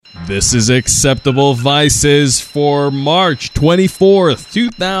This is Acceptable Vices for March 24th,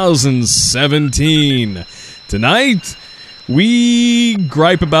 2017. Tonight, we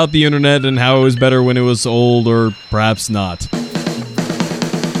gripe about the internet and how it was better when it was old, or perhaps not.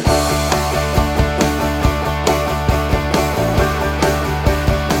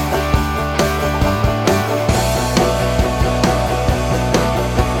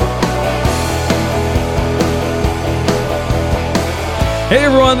 Hey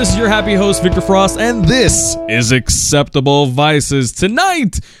everyone, this is your happy host, Victor Frost, and this is Acceptable Vices.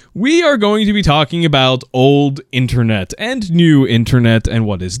 Tonight, we are going to be talking about old internet and new internet and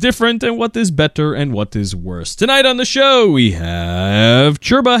what is different and what is better and what is worse. Tonight on the show, we have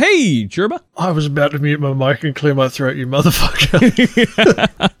Churba. Hey, Churba. I was about to mute my mic and clear my throat, you motherfucker.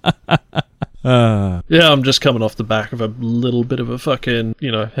 Yeah, I'm just coming off the back of a little bit of a fucking,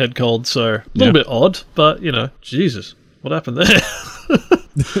 head cold, so a little bit odd, but, Jesus. What happened there?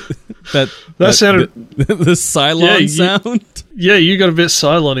 that sounded... The Cylon sound? Yeah, you got a bit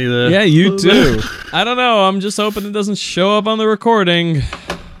Cylon-y there. Yeah, you too. I don't know. I'm just hoping it doesn't show up on the recording.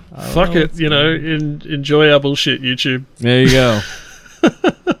 Fuck it, enjoy our bullshit, YouTube. There you go.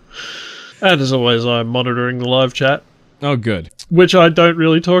 And as always, I'm monitoring the live chat. Oh, good. Which I don't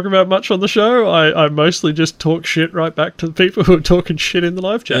really talk about much on the show. I mostly just talk shit right back to the people who are talking shit in the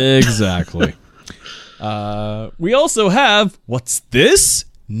live chat. Exactly. We also have, what's this?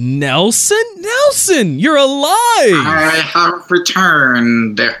 Nelson? Nelson, you're alive! I have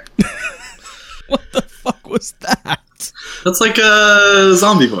returned. What the fuck was that? That's like a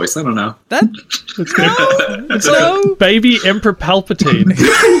zombie voice, I don't know. It's like baby Emperor Palpatine.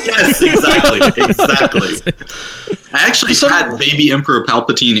 Yes, exactly. I actually had baby Emperor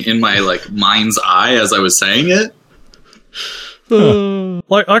Palpatine in my mind's eye as I was saying it.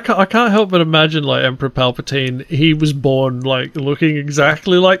 I can't help but imagine Emperor Palpatine. He was born looking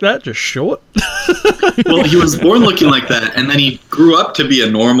exactly like that, just short. Well, he was born looking like that, and then he grew up to be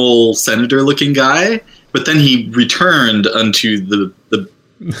a normal senator-looking guy. But then he returned unto the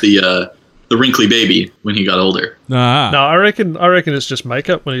wrinkly baby when he got older. Ah. No, I reckon it's just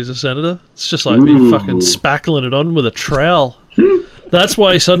makeup when he's a senator. It's just me fucking spackling it on with a trowel. That's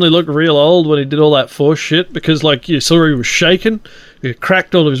why he suddenly looked real old when he did all that Force shit, because you saw he was shaking, he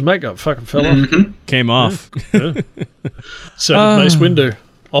cracked all of his makeup, fucking fell off. Came off. Yeah. So nice window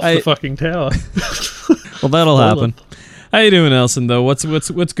off the fucking tower. Well, that'll happen. How you doing, Nelson, though? What's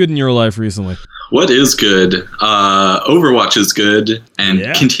good in your life recently? What is good? Overwatch is good, and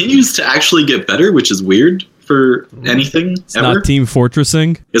continues to actually get better, which is weird for anything it's ever. Not Team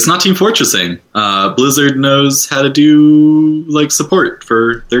Fortressing? It's not Team Fortressing. Blizzard knows how to do support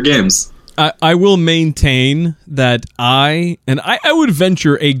for their games. I will maintain that I would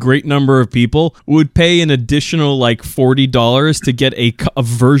venture a great number of people would pay an additional $40 to get a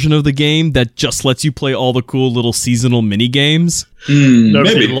version of the game that just lets you play all the cool little seasonal mini games.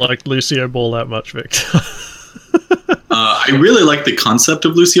 Nobody liked Lucio Ball that much, Victor. I really like the concept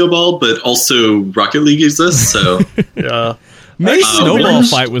of Lucio Ball, but also Rocket League exists, so... Yeah. Maybe Snowball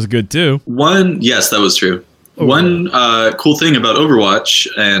Fight was good, too. Yes, that was true. One cool thing about Overwatch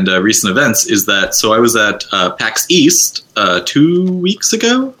and recent events is that, so I was at PAX East 2 weeks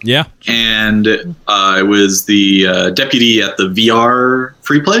ago. Yeah. And I was the deputy at the VR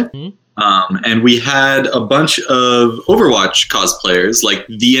free play. And we had a bunch of Overwatch cosplayers,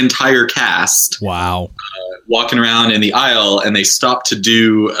 the entire cast. Wow. Walking around in the aisle, and they stopped to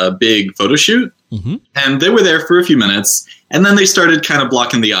do a big photo shoot. Mm-hmm. And they were there for a few minutes, and then they started kind of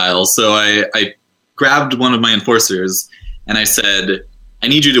blocking the aisle. So I grabbed one of my enforcers, and I said, I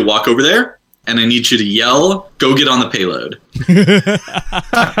need you to walk over there, and I need you to yell, go get on the payload.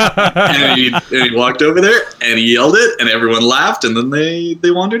 and he walked over there, and he yelled it, and everyone laughed, and then they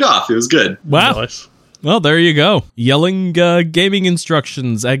wandered off. It was good. Wow. Nice. Well, there you go. Yelling gaming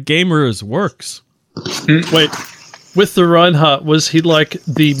instructions at gamers works. Wait, with the Reinhardt, was he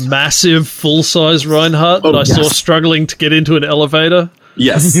the massive full-size Reinhardt that I saw struggling to get into an elevator?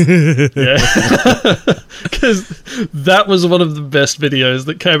 Yes. Yeah. Because that was one of the best videos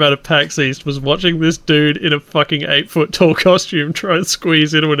that came out of PAX East, was watching this dude in a fucking 8-foot tall costume try and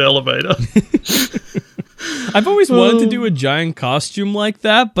squeeze into an elevator. I've always wanted to do a giant costume like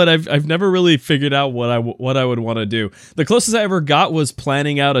that, but I've never really figured out what I would want to do. The closest I ever got was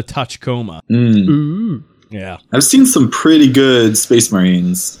planning out a Tachikoma. Ooh. Yeah. I've seen some pretty good Space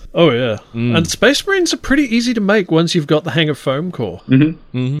Marines. Oh, yeah. And Space Marines are pretty easy to make once you've got the hang of foam core.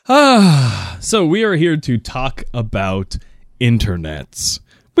 So we are here to talk about internets.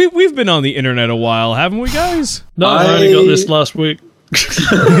 We've been on the internet a while, haven't we, guys? No, I only got this last week.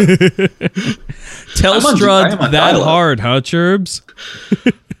 Telstra that hard, huh, Churbs?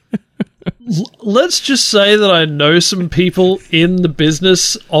 let's just say that I know some people in the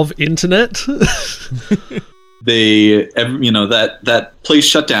business of internet. That place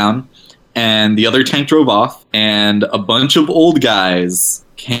shut down, and the other tank drove off, and a bunch of old guys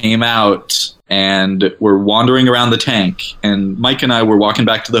came out and were wandering around the tank. And Mike and I were walking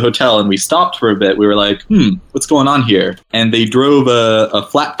back to the hotel, and we stopped for a bit. We were like, what's going on here? And they drove a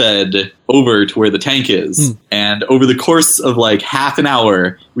flatbed over to where the tank is. And over the course of like half an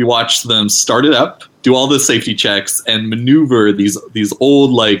hour, we watched them start it up, do all the safety checks, and maneuver these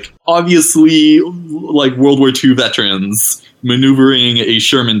old, like, obviously, like, World War II veterans maneuvering a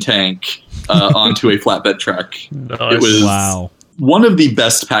Sherman tank onto a flatbed truck. Nice. It was one of the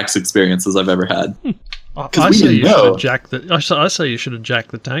best PAX experiences I've ever had. I say you should have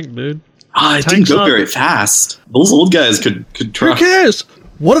jacked the tank, dude. It didn't go very fast. Those old guys could truck. Who cares?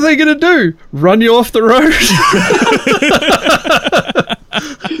 What are they going to do? Run you off the road?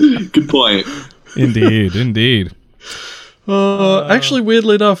 Good point. Indeed. Actually,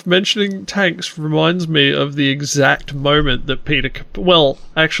 weirdly enough, mentioning tanks reminds me of the exact moment that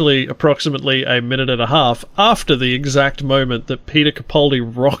approximately a minute and a half after the exact moment that Peter Capaldi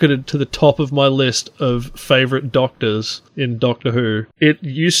rocketed to the top of my list of favourite doctors in Doctor Who. It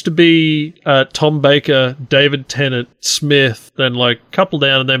used to be Tom Baker, David Tennant, Smith, then like a couple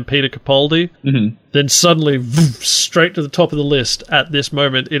down, and then Peter Capaldi. Mm-hmm. Then suddenly, straight to the top of the list at this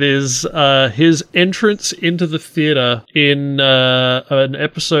moment. It is his entrance into the theatre in an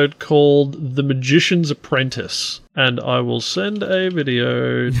episode called The Magician's Apprentice. And I will send a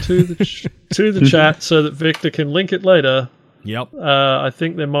video to the chat so that Victor can link it later. Yep. I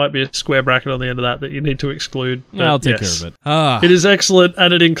think there might be a square bracket on the end of that you need to exclude. I'll take care of it. It is excellent,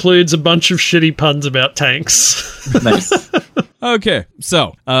 and it includes a bunch of shitty puns about tanks. Nice. Okay,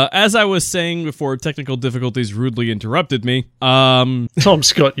 so, as I was saying before technical difficulties rudely interrupted me, Tom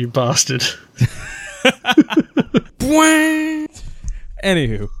Scott, you bastard.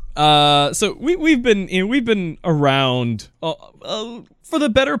 Anywho, so we've been around for the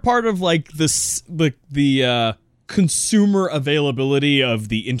better part of like the consumer availability of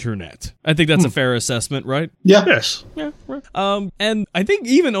the internet. I think that's a fair assessment, right? Yeah. Yes. Yeah, right. And I think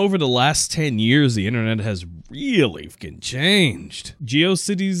even over the last 10 years, the internet has really fucking changed.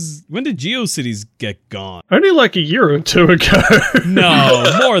 GeoCities, when did GeoCities get gone? Only like a year or two ago.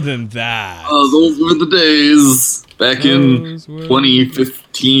 No, more than that. Oh, those were the days back in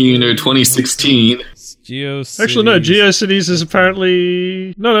 2015 or 2016. GeoCities. Actually, no, GeoCities is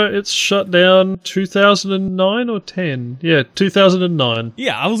apparently... No, it's shut down 2009 or 10. Yeah, 2009.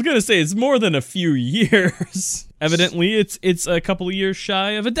 Yeah, I was going to say it's more than a few years. Evidently, it's a couple of years shy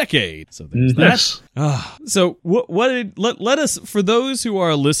of a decade. So there's that. Yes. So let us, for those who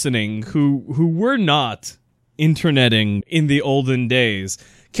are listening who were not interneting in the olden days,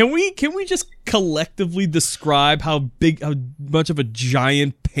 can we just collectively describe how much of a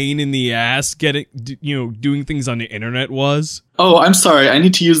giant pain in the ass doing things on the internet was? Oh, I'm sorry. I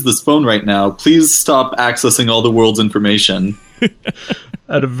need to use this phone right now. Please stop accessing all the world's information.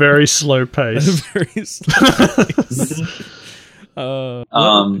 At a very slow pace.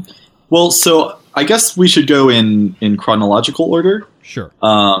 Well, so I guess we should go in chronological order. Sure.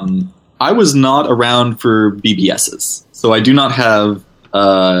 I was not around for BBSs, so I do not have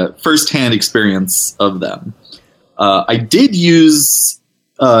first-hand experience of them. I did use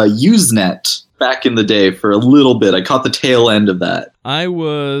Usenet back in the day for a little bit. I caught the tail end of that. I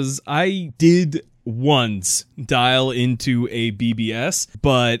did once dial into a BBS,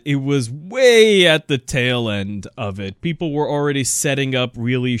 but it was way at the tail end of it. People were already setting up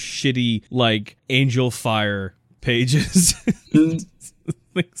really shitty, like, Angel Fire pages. Things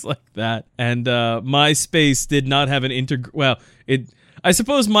like that. And MySpace did not have an I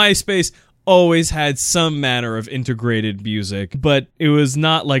suppose MySpace always had some manner of integrated music, but it was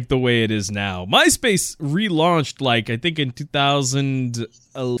not like the way it is now. MySpace relaunched, like, I think in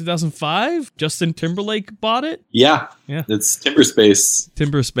 2005? Justin Timberlake bought it? Yeah. It's Timberspace.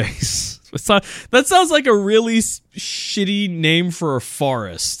 That sounds like a really shitty name for a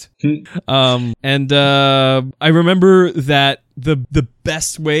forest. And I remember that the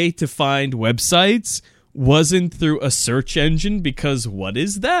best way to find websites wasn't through a search engine, because what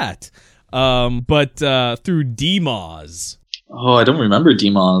is that? But through DMOZ. Oh, I don't remember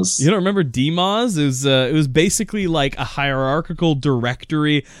DMOZ. You don't remember DMOZ? It was basically like a hierarchical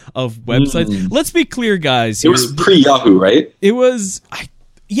directory of websites. Let's be clear, guys. It was pre-Yahoo, right? It was...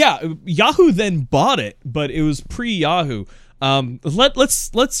 Yahoo then bought it, but it was pre-Yahoo.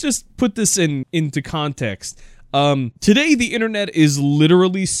 Let's just put this into context. Today, the internet is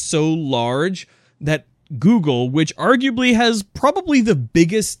literally so large that Google, which arguably has probably the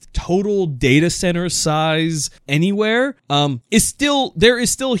biggest total data center size anywhere, there is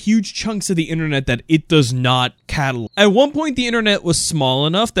still huge chunks of the internet that it does not catalog. At one point, the internet was small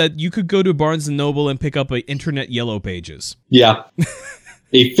enough that you could go to Barnes & Noble and pick up an internet yellow pages. Yeah.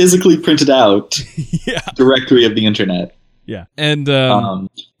 A physically printed out Yeah. directory of the internet. Yeah. And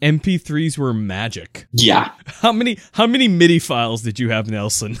MP3s were magic. Yeah. How many MIDI files did you have,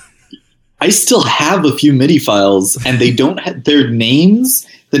 Nelson? I still have a few MIDI files, and they don't have their names.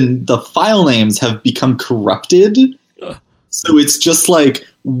 The file names have become corrupted. So it's just like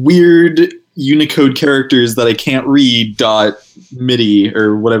weird Unicode characters that I can't read .MIDI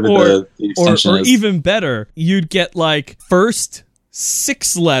or whatever the extension is. Or even better, you'd get like first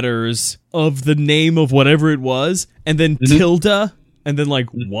 6 letters of the name of whatever it was, and then tilde, and then like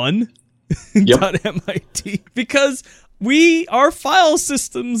 1 Yep. .mit, because our file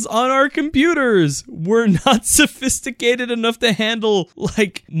systems on our computers were not sophisticated enough to handle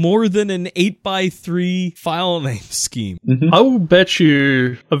like more than an 8x3 file name scheme. I will bet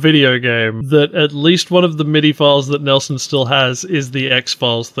you a video game that at least one of the MIDI files that Nelson still has is the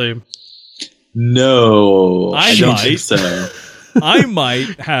X-Files theme. No, I don't might. think so. I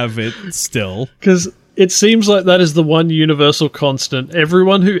might have it still. Because it seems like that is the one universal constant.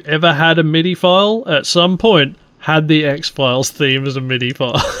 Everyone who ever had a MIDI file at some point had the X-Files theme as a MIDI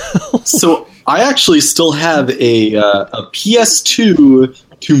file. So I actually still have a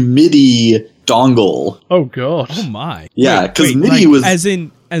PS2 to MIDI dongle. Oh god. Oh my. Yeah, Wait, 'cause MIDI like, was- as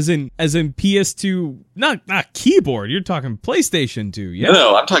in PS2, not keyboard. You're talking PlayStation 2. Yeah.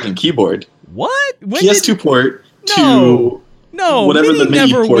 No, I'm talking keyboard. What? When PS2 port No. No, whatever MIDI the MIDI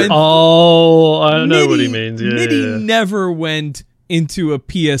never port- went. Oh, I know what he means. Yeah, MIDI yeah. never went into a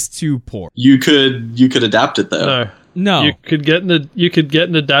PS2 port. You could adapt it though. No. No. You could get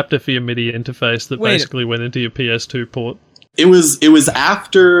an adapter for your MIDI interface that Wait. basically went into your PS2 port. It was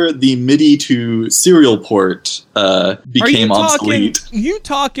after the MIDI to serial port became obsolete. You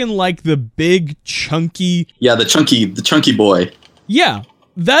talking like the big chunky? Yeah, the chunky boy. Yeah.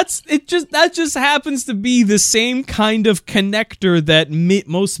 That just happens to be the same kind of connector that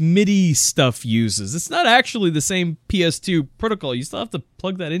most MIDI stuff uses. It's not actually the same PS2 protocol. You still have to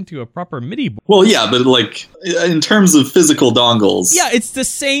plug that into a proper MIDI board. Well, yeah, but like in terms of physical dongles. Yeah, it's the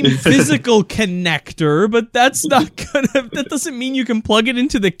same physical connector, but that doesn't mean you can plug it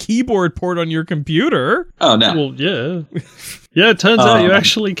into the keyboard port on your computer. Oh no. Well, yeah. Yeah, it turns out you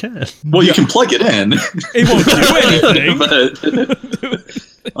actually can. Well, you can plug it in. It won't do anything. but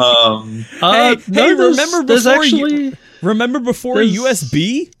Remember before there's-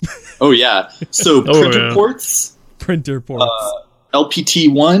 USB? oh yeah. So printer ports, Printer ports.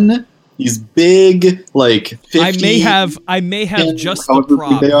 LPT1, these big like 50. I may have just the however big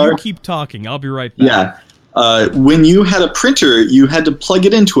prop. they are. You keep talking. I'll be right back. Yeah. When you had a printer, you had to plug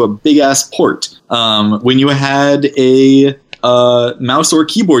it into a big ass port. When you had a mouse or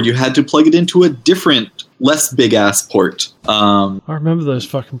keyboard, you had to plug it into a different, less big ass port. I remember those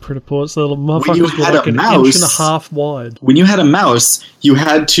fucking printer ports. The little When you motherfuckers were had like a an mouse- inch and a half wide. When you had a mouse, you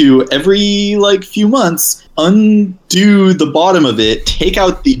had to every like few months undo the bottom of it, take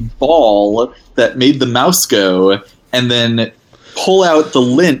out the ball that made the mouse go, and then pull out the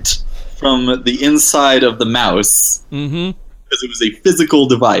lint from the inside of the mouse. Mm-hmm. Because it was a physical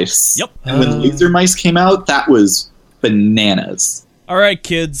device. Yep. And when laser mice came out, that was bananas. All right,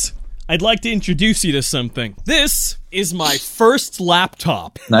 kids. I'd like to introduce you to something. This is my first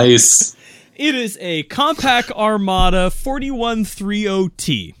laptop. Nice. It is a Compaq Armada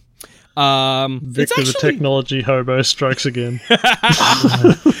 4130T. Victor the technology hobo strikes again.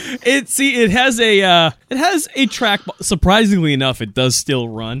 It has a track. Surprisingly enough, it does still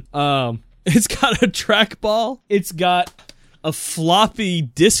run. It's got a trackball. It's got a floppy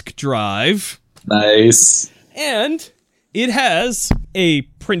disk drive, Nice. and it has a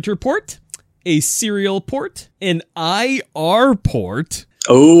printer port, a serial port, an IR port.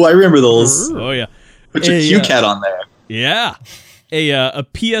 Oh, I remember those. Oh yeah, Put your A, QCat on there. yeah. A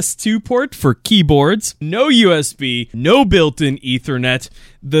PS2 port for keyboards, no USB, no built-in Ethernet.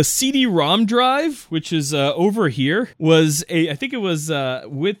 The CD-ROM drive, which is over here, was I think it was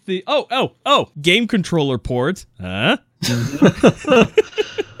with the game controller port. Huh?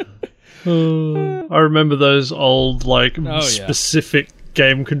 I remember those old, like, yeah. specific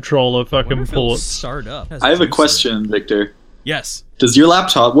game controller fucking ports. Start up. I have a question, Victor. Yes, Does your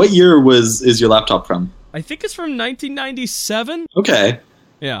laptop? What year is your laptop from? I think it's from 1997. Okay,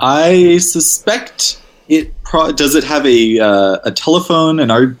 Yeah. I suspect it. Does it have a telephone?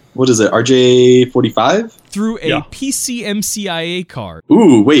 What is it? RJ45? Through a Yeah. PCMCIA card.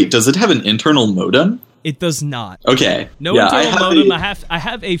 Ooh, wait. Does it have an internal modem? It does not. Okay. No yeah, internal modem. I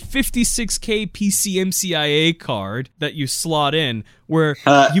have a 56K PCMCIA card that you slot in, where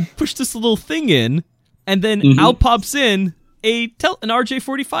you push this little thing in, and then out pops in an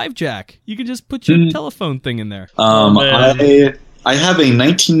RJ45 jack. You can just put your telephone thing in there. I have a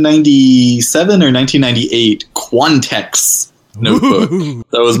 1997 or 1998 Quantex notebook.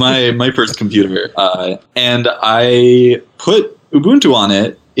 That was my first computer, and I put Ubuntu on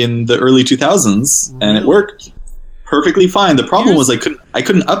it in the early 2000s, and it worked perfectly fine. The problem was I couldn't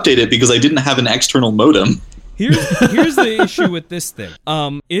update it because I didn't have an external modem. Here's the issue with this thing.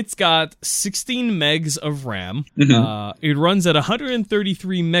 It's got 16 megs of RAM. It runs at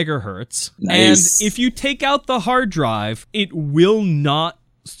 133 megahertz. Nice. And if you take out the hard drive, it will not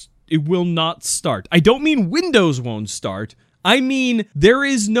start. I don't mean Windows won't start. I mean there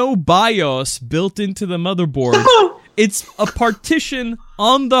is no BIOS built into the motherboard. It's a partition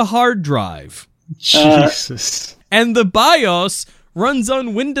on the hard drive. Jesus. And the BIOS runs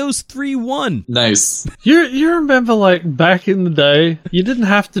on Windows 3.1. Nice. You remember, like, back in the day, you didn't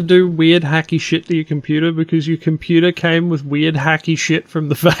have to do weird hacky shit to your computer because your computer came with weird hacky shit from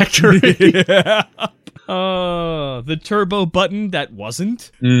the factory. Yeah. The turbo button that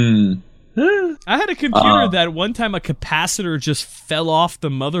wasn't. Mm. I had a computer that one time a capacitor just fell off the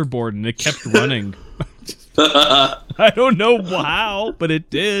motherboard and it kept running. I don't know how, but it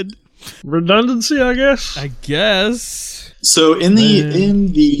did. Redundancy, I guess. I guess. So in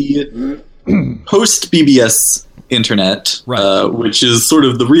the post BBS internet, Right. Which is sort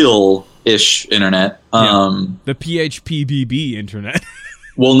of the real-ish internet, The PHP-BB internet.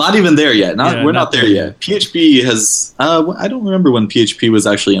 well, not even there yet. We're not there yet. PHP has. I don't remember when PHP was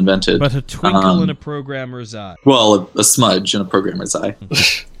actually invented. But a twinkle in a programmer's eye. Well, a smudge in a programmer's eye.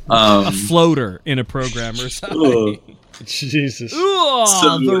 A floater in a programmer's eye. Ugh. Jesus. Ooh,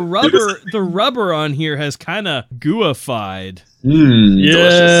 So the rubber on here has kind of gooified.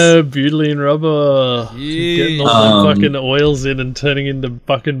 Yeah, Delicious. butylene rubber. Yeah. Getting all the fucking oils in and turning into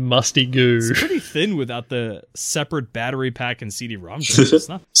fucking musty goo. It's pretty thin without the separate battery pack and CD-ROM drive. It's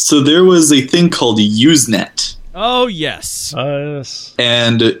not. So there was a thing called Usenet. Oh yes. Yes.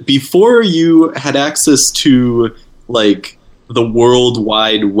 And before you had access to, like, the World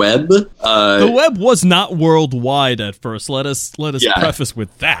Wide Web, The web was not worldwide at first. Let us Yeah. preface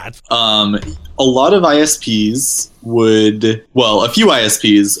with that. a lot of ISPs a few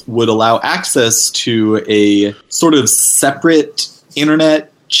ISPs would allow access to a sort of separate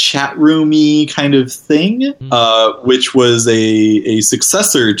internet chat roomy kind of thing, which was a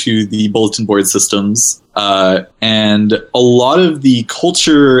successor to the bulletin board systems. And a lot of the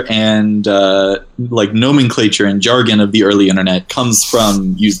culture and like nomenclature and jargon of the early internet comes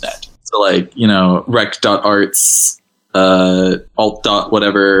from Usenet. So, like, rec.arts, alt.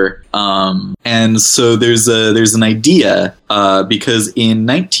 whatever. And so there's an idea, because in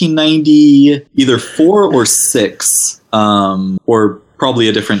 1990, either 4 or 6, or probably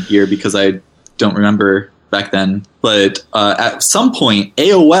a different year because I don't remember back then, but at some point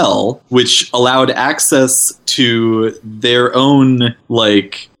AOL, which allowed access to their own,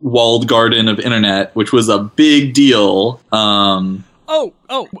 like, walled garden of internet, which was a big deal. Oh,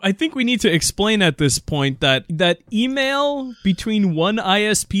 I think we need to explain at this point that email between one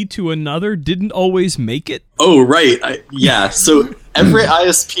ISP to another didn't always make it. Oh, right. Yeah. So every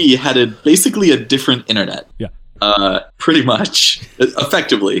ISP had basically a different internet. Yeah. Pretty much,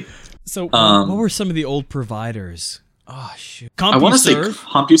 effectively. So what were some of the old providers? Oh, shoot. I want to say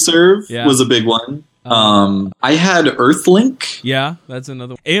CompuServe was a big one. I had Earthlink. Yeah, that's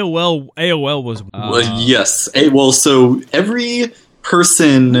another one. AOL was... Yes. So every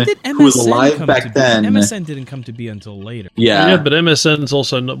person who was alive back then... MSN didn't come to be until later. Yeah. But MSN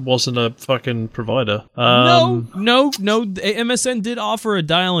also wasn't a fucking provider. No. MSN did offer a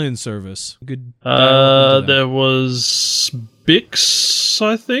dial-in service. Good. There was Bix,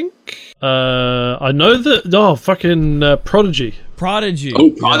 I think. I know that. Fucking Prodigy. Prodigy. Oh,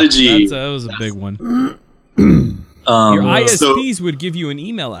 Prodigy. That was a big one. Your ISPs would give you an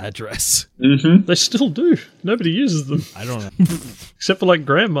email address. Mm-hmm. They still do. Nobody uses them. I don't know. Except for, like,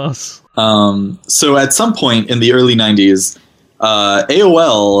 grandmas. So at some point in the early 90s,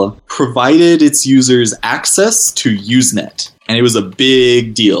 AOL provided its users access to Usenet. And it was a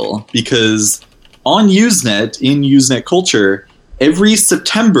big deal because on Usenet, in Usenet culture, every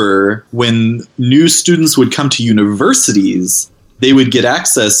September when new students would come to universities, they would get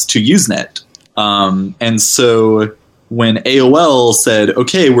access to Usenet. And so when AOL said,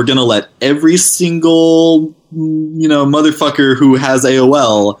 okay, we're going to let every single, motherfucker who has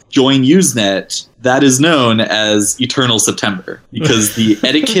AOL join Usenet, that is known as Eternal September, because the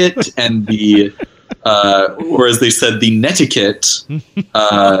etiquette and the or as they said, the netiquette,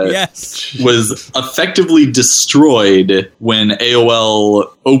 Yes. was effectively destroyed when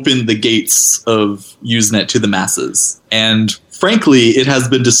AOL opened the gates of Usenet to the masses. And frankly, it has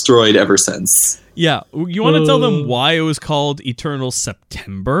been destroyed ever since. Yeah. You want to tell them why it was called Eternal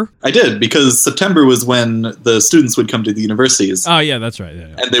September? I did, because September was when the students would come to the universities. Oh, yeah, that's right.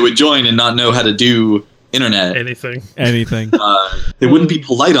 Yeah. And they would join and not know how to do internet. Anything. They wouldn't be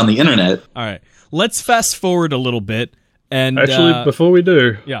polite on the internet. All right. Let's fast forward a little bit. And Actually, before we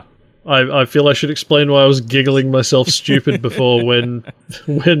do, yeah. I feel I should explain why I was giggling myself stupid before when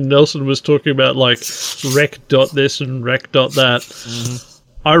Nelson was talking about like rec dot this and rec dot that. Mm-hmm.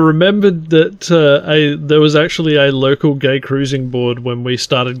 I remembered that there was actually a local gay cruising board when we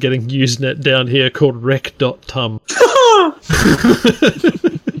started getting Usenet down here called rec.tum.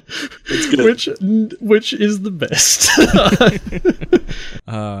 which is the best.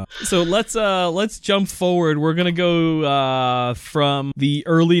 So let's jump forward. We're gonna go from the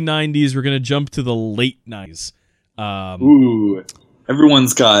early 90s. We're gonna jump to the late 90s. Ooh,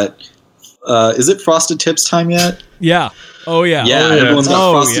 everyone's got. Is it Frosted Tips time yet? Yeah. Oh yeah. Yeah, Oh, yeah. everyone's got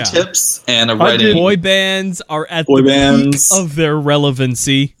Oh, Frosted yeah. Tips and a Reddit. Boy bands are at Boy the bands. peak of their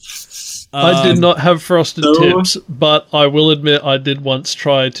relevancy. I did not have Frosted no. Tips, but I will admit I did once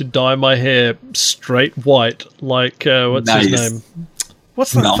try to dye my hair straight white, like, what's Nice. his name?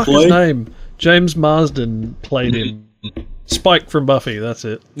 What's that Malfoy? fucker's name? James Marsden played him. Spike from Buffy, that's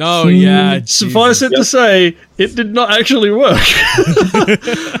it. Oh yeah. Suffice it to say, it did not actually work.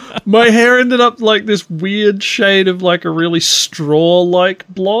 My hair ended up like this weird shade of like a really straw-like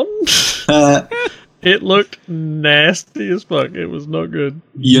blonde. It looked nasty as fuck. It was not good.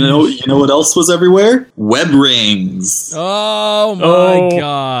 You know what else was everywhere? Web rings. Oh my Oh.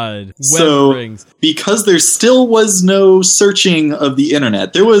 god. Web So- rings. Because there still was no searching of the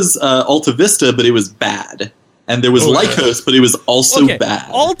internet. There was Alta Vista, but it was bad. And there was Lycos, but it was also bad.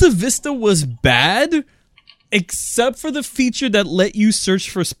 Alta Vista was bad, except for the feature that let you search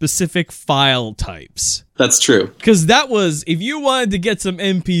for specific file types. That's true. Because that was, if you wanted to get some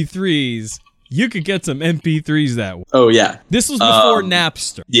MP3s, you could get some MP3s that way. Oh, yeah. This was before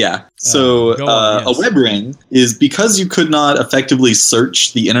Napster. Yeah. So go on, yes. a web ring is because you could not effectively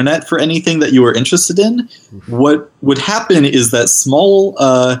search the internet for anything that you were interested in. What would happen is that small,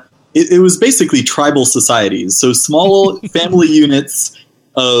 it was basically tribal societies. So small family units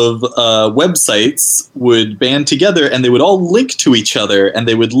of websites would band together and they would all link to each other and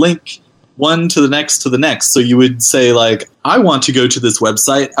they would link one to the next to the next. So you would say, like, I want to go to this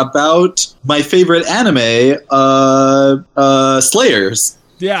website about my favorite anime, Slayers.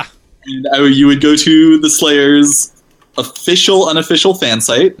 Yeah. And you would go to the Slayers official, unofficial fan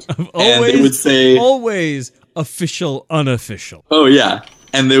site, and they would say, always official, unofficial. oh yeah.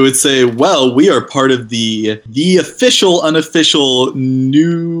 And they would say, well, we are part of the official, unofficial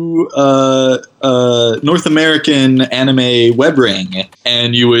new North American anime web ring.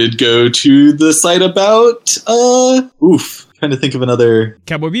 And you would go to the site about, trying to think of another.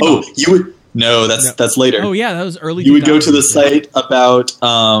 Cowboy Bebop. Oh, you would. No, that's later. Oh yeah, that was early. You would go to the 2000s, yeah. site about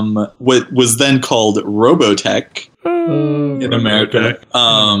what was then called Robotech in America.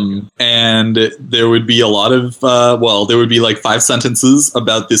 And there would be a lot of, there would be like 5 sentences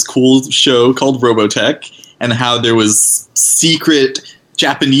about this cool show called Robotech and how there was secret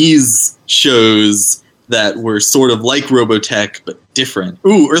Japanese shows that were sort of like Robotech but different.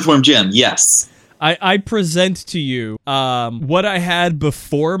 Ooh, Earthworm Jim, yes. I present to you what I had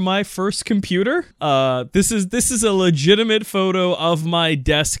before my first computer. This is a legitimate photo of my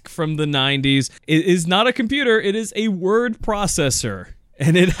desk from the 90s. It is not a computer. It is a word processor.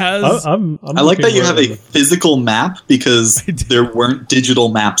 And it has... I like that you have a physical map because there weren't digital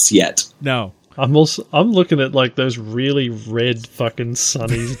maps yet. No. I'm looking at like those really red fucking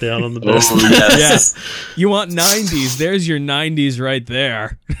sunnies down on the desk. Oh, yes. Yes. You want 90s. There's your 90s right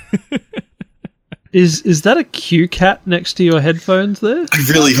there. Is that a Q-Cat next to your headphones there? I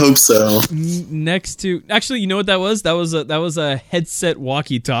really hope so. Next to... Actually, you know what that was? That was a headset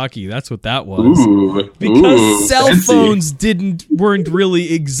walkie-talkie. That's what that was. Ooh. Because cell fancy. phones weren't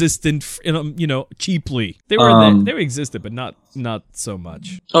really existent, cheaply. They were there, they existed, but not so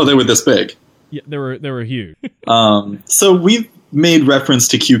much. Oh, they were this big. Yeah, they were huge. So we've made reference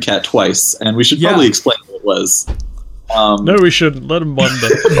to QCat twice, and we should probably explain what it was. No, we shouldn't. Let them wonder.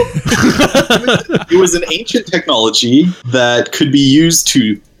 It was an ancient technology that could be used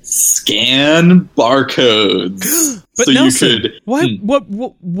to scan barcodes. But so Nelson, you could.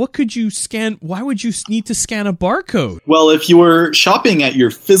 what could you scan? Why would you need to scan a barcode? Well, if you were shopping at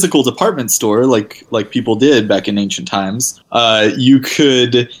your physical department store, like people did back in ancient times, you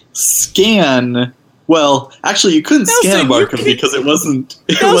could scan Well, actually, you couldn't scan a barcode because it wasn't.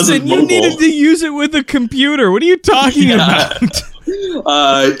 It wasn't mobile. You needed to use it with a computer. What are you talking about?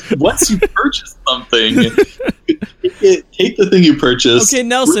 Once you purchase something, take the thing you purchased. Okay,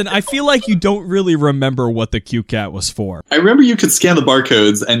 Nelson, I feel like you don't really remember what the QCat was for. I remember you could scan the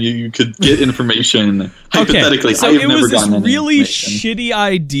barcodes and you could get information. Hypothetically, so I've it never was this gotten any really information. shitty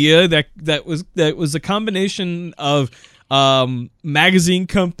idea that was a combination of magazine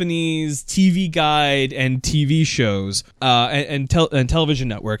companies, TV Guide, and TV shows, and television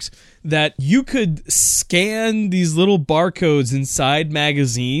networks, that you could scan these little barcodes inside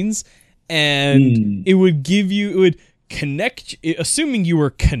magazines, and it would connect, assuming you were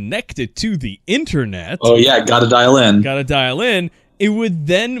connected to the internet. Oh yeah, gotta dial in. It would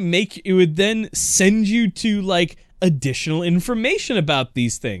then send you to like additional information about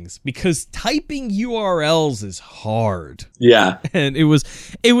these things, because typing URLs is hard. Yeah. And it was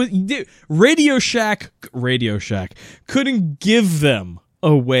Radio Shack couldn't give them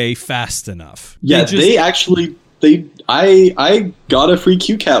away fast enough. Yeah, I got a free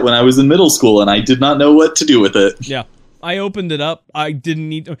QCat when I was in middle school and I did not know what to do with it. Yeah. I opened it up. I didn't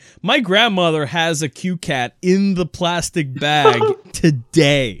need. My grandmother has a QCat in the plastic bag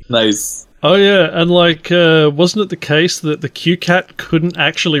today. Nice. Oh yeah, and like, wasn't it the case that the QCat couldn't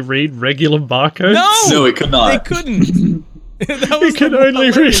actually read regular barcodes? No, it could not. They couldn't. It could only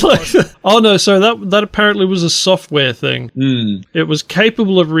read like that. Oh no, so that apparently was a software thing. It was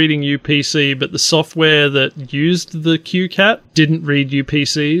capable of reading UPC, but the software that used the QCat didn't read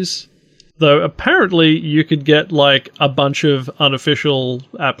UPCs. Though apparently you could get like a bunch of unofficial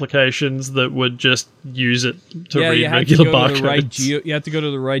applications that would just use it to read regular barcodes. You have to go to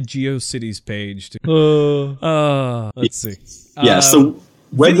the right GeoCities page. Let's see. Yeah, so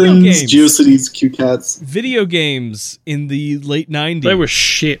Wegmans, GeoCities, QCats. Video games in the late 90s. They were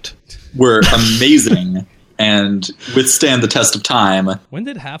shit. Were amazing and withstand the test of time. When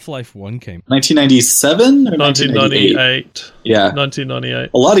did Half-Life 1 came? 1997 or 1998? Yeah.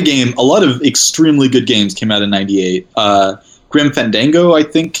 1998. A lot of extremely good games came out in 98. Grim Fandango, I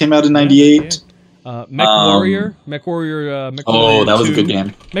think, came out in 98. MechWarrior. Oh, that was a good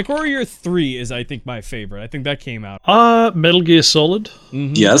game. MechWarrior 3 is, I think, my favorite. I think that came out. Metal Gear Solid.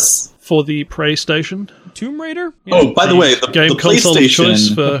 Mm-hmm. Yes. For the PlayStation. Tomb Raider? Yeah. Oh, by the way, the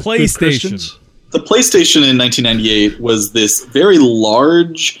PlayStation. The PlayStation in 1998 was this very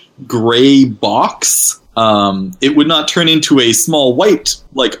large gray box. It would not turn into a small white,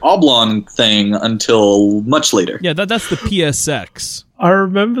 like, oblong thing until much later. Yeah, that's the PSX. I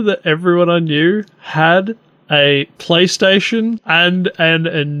remember that everyone I knew had a PlayStation and an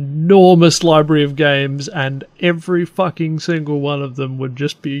enormous library of games, and every fucking single one of them would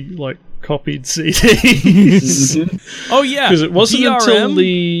just be, like, copied CDs. Oh, yeah. Because it wasn't DRM?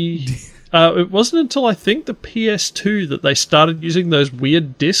 it wasn't until I think the PS2 that they started using those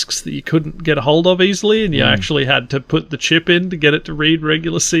weird discs that you couldn't get a hold of easily, and you actually had to put the chip in to get it to read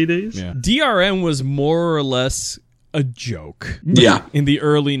regular CDs. Yeah. DRM was more or less a joke. Yeah. In the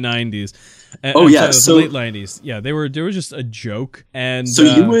early 90s. The late 90s. Yeah, they were just a joke, and so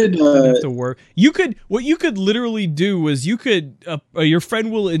you would have to work. What you could literally do was your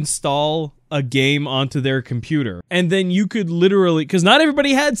friend will install a game onto their computer, and then you could literally, because not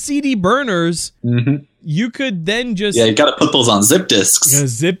everybody had CD burners, you could then just you got to put those on zip disks. Yeah,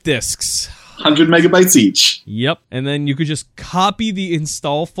 zip disks. 100 megabytes each. Yep, and then you could just copy the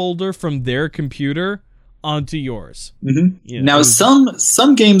install folder from their computer onto yours. Yeah. Now,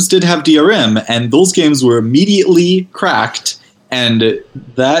 some games did have DRM, and those games were immediately cracked, and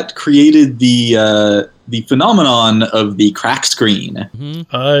that created the phenomenon of the crack screen.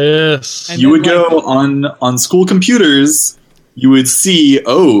 Yes. And you would go on school computers. You would see,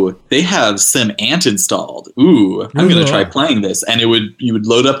 they have SimAnt installed. Ooh, I'm going to try playing this. And you would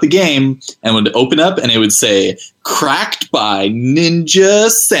load up the game and would open up and it would say, cracked by Ninja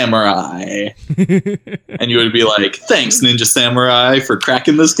Samurai. And you would be like, thanks, Ninja Samurai, for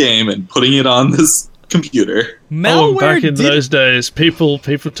cracking this game and putting it on this computer. Malware back in those days, people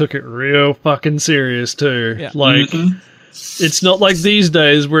took it real fucking serious too. Yeah. Like, it's not like these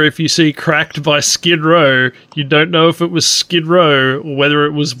days where if you see cracked by Skid Row, you don't know if it was Skid Row or whether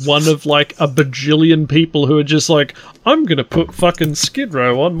it was one of like a bajillion people who are just like, I'm gonna put fucking Skid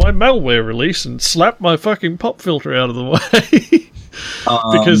Row on my malware release and slap my fucking pop filter out of the way.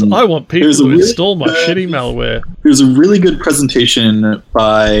 Because I want people to install my shitty malware. There's a really good presentation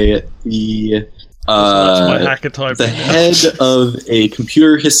by the head of a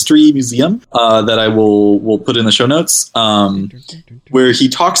computer history museum that I will put in the show notes, where he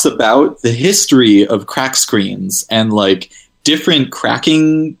talks about the history of crack screens and like different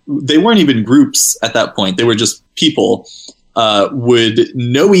cracking, they weren't even groups at that point, they were just people, would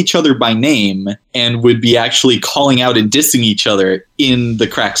know each other by name and would be actually calling out and dissing each other in the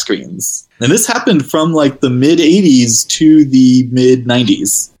crack screens. And this happened from like the mid 80s to the mid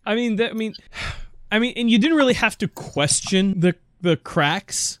 90s. I mean, and you didn't really have to question the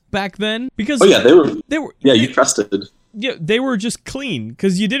cracks back then because they were you trusted. Yeah, they were just clean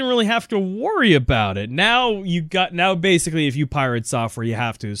because you didn't really have to worry about it. Now basically if you pirate software, you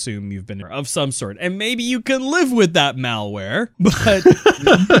have to assume you've been of some sort, and maybe you can live with that malware. But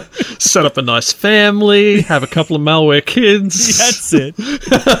set up a nice family, have a couple of malware kids. That's it.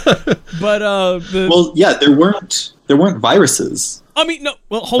 But there weren't viruses. I mean, no.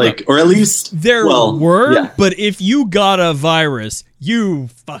 Well, hold on. Or at least there were. Yeah. But if you got a virus, you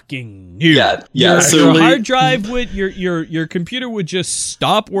fucking knew. Yeah. So your hard drive would your computer would just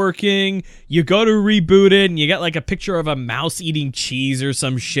stop working. You go to reboot it, and you get like a picture of a mouse eating cheese or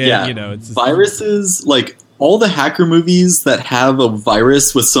some shit. Yeah. It's viruses like. All the hacker movies that have a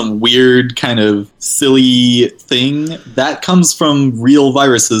virus with some weird kind of silly thing, that comes from real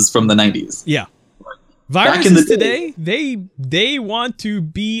viruses from the 90s. Yeah. Viruses today, they want to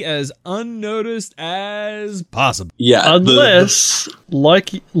be as unnoticed as possible. Yeah. Unless,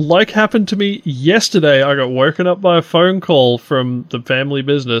 like happened to me yesterday, I got woken up by a phone call from the family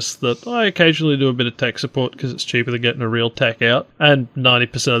business that I occasionally do a bit of tech support because it's cheaper than getting a real tech out. And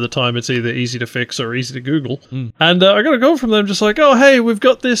 90% of the time it's either easy to fix or easy to Google. And I got a call from them just like, oh, hey, we've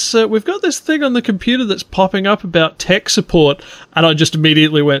got this thing on the computer that's popping up about tech support. And I just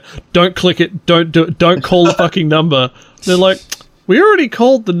immediately went, don't click it, don't do it, don't call the fucking number. They're like, we already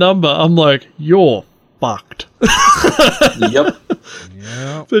called the number. I'm like, you're fucked. Yep.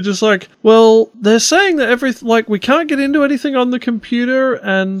 They're just like, well, they're saying that we can't get into anything on the computer,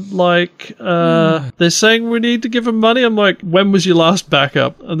 and they're saying we need to give them money. I'm like, when was your last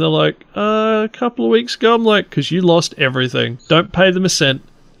backup? And they're like, a couple of weeks ago. I'm like, because you lost everything. Don't pay them a cent.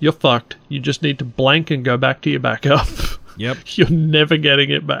 You're fucked. You just need to blank and go back to your backup. Yep. You're never getting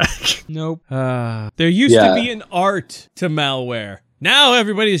it back. Nope. There used to be an art to malware. Now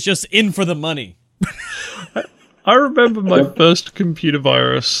everybody's just in for the money. I remember my first computer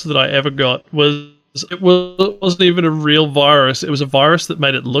virus that I ever got wasn't even a real virus. It was a virus that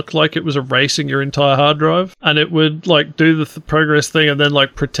made it look like it was erasing your entire hard drive, and it would do the progress thing and then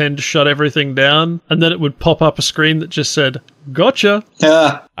pretend to shut everything down, and then it would pop up a screen that just said, gotcha.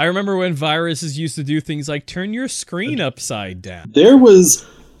 Yeah. I remember when viruses used to do things like turn your screen upside down. There was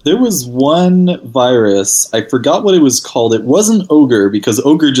one virus, I forgot what it was called. It wasn't Ogre, because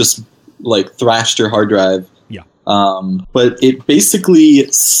Ogre just thrashed your hard drive. Yeah. But it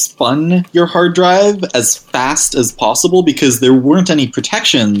basically spun your hard drive as fast as possible because there weren't any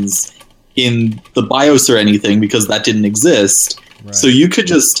protections in the BIOS or anything because that didn't exist. Right. So you could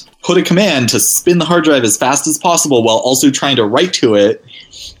just put a command to spin the hard drive as fast as possible while also trying to write to it,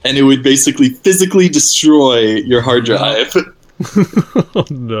 and it would basically physically destroy your hard drive. Oh,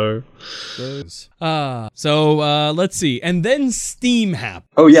 no. So let's see. And then Steam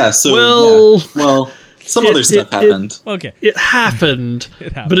happened. Oh, yeah. So, some other stuff happened. Okay. It happened,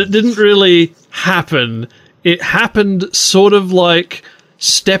 but it didn't really happen. It happened sort of like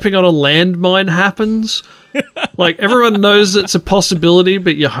stepping on a landmine happens. Everyone knows it's a possibility,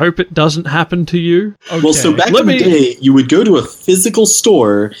 but you hope it doesn't happen to you. Okay. Well, so back in the day, you would go to a physical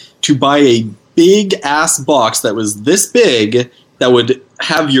store to buy a big-ass box that was this big that would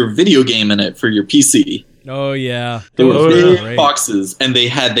have your video game in it for your PC. Oh, yeah. They were big boxes, and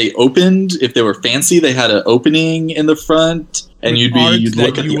they opened, if they were fancy, they had an opening in the front, and you'd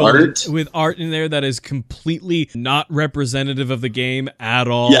look at the art. With art in there that is completely not representative of the game at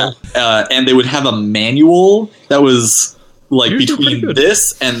all. Yeah, and they would have a manual that was between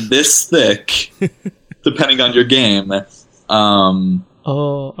this and this thick, depending on your game.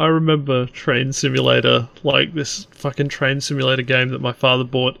 Oh, I remember Train Simulator, this fucking Train Simulator game that my father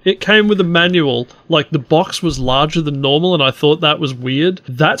bought. It came with a manual. The box was larger than normal, and I thought that was weird.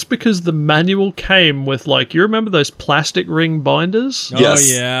 That's because the manual came with, you remember those plastic ring binders?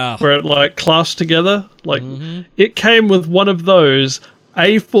 Yes. Oh, yeah. Where it, clasped together? It came with one of those,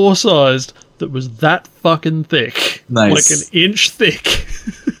 A4 sized, that was that fucking thick. Nice. An inch thick.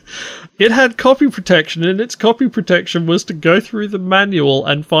 It had copy protection, and its copy protection was to go through the manual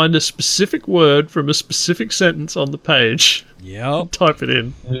and find a specific word from a specific sentence on the page. Yep. Type it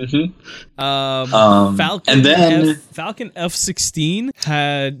in. Mm-hmm. Falcon F-16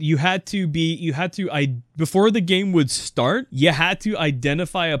 before the game would start, you had to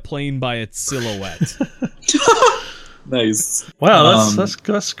identify a plane by its silhouette. Nice. Wow,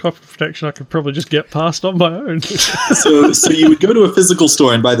 that's copy protection I could probably just get past on my own. So you would go to a physical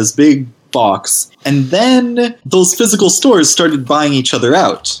store and buy this big box, and then those physical stores started buying each other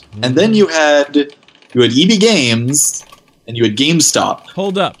out. And then you had EB Games and you had GameStop.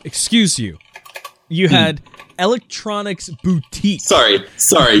 Hold up. Excuse you. You had Electronics Boutique. Sorry,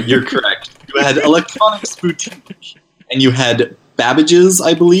 you're correct. You had Electronics Boutique, and you had Babbage's,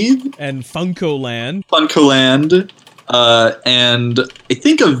 I believe, And Funkoland. Funkoland, and I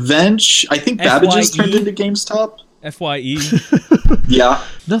think Babbage's turned into GameStop. FYE. Yeah.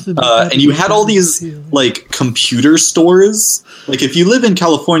 Nothing. And you had all these like computer stores. Like if you live in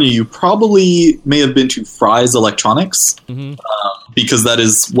California, you probably may have been to Fry's Electronics, because that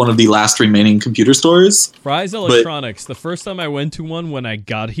is one of the last remaining computer stores. Fry's Electronics. The first time I went to one when I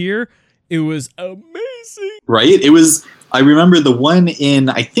got here, it was amazing. Right? It was. I remember the one in,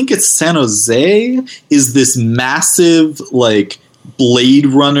 I think it's San Jose, is this massive like Blade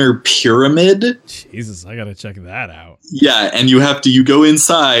Runner pyramid. Jesus, I gotta check that out. Yeah, and you go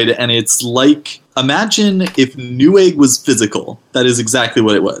inside, and it's like, imagine if Newegg was physical. That is exactly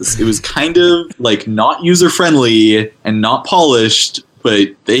what it was. It was kind of like not user-friendly and not polished,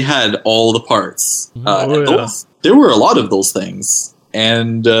 but they had all the parts. There were a lot of those things.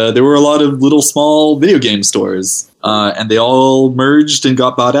 And there were a lot of little small video game stores. And they all merged and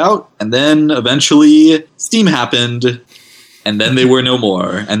got bought out. And then eventually Steam happened. And then they were no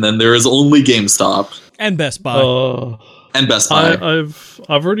more. And then there is only GameStop. And Best Buy. And Best Buy. I've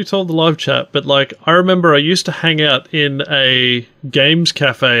already told the live chat, but like I remember I used to hang out in a games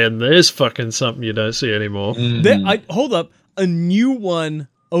cafe, and there's fucking something you don't see anymore. Hold up. A new one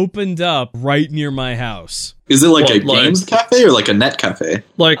opened up right near my house. Is it like a games cafe or like a net cafe?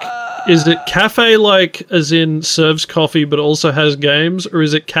 Like, is it cafe like as in serves coffee but also has games, or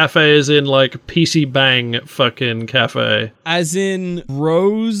is it cafe as in like PC Bang fucking cafe? As in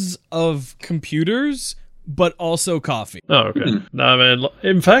rows of computers, but also coffee. Oh, okay. No, man.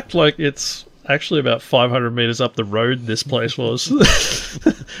 In fact, like it's actually about 500 meters up the road this place was.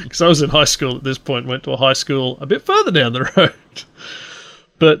 Because I was in high school at this point, went to a high school a bit further down the road.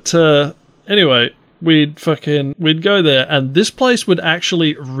 But anyway, we'd go there, and this place would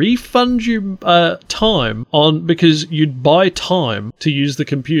actually refund you time because you'd buy time to use the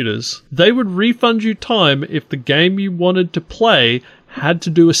computers. They would refund you time if the game you wanted to play had to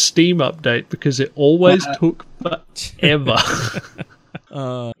do a Steam update, because it always took forever.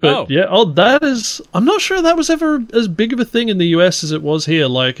 That is... I'm not sure that was ever as big of a thing in the US as it was here.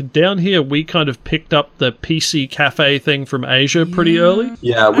 Like, down here, we kind of picked up the PC cafe thing from Asia pretty early.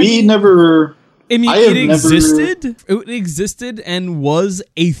 Yeah, we never... I mean, it existed. It existed and was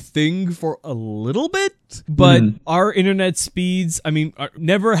a thing for a little bit, but our internet speeds, I mean,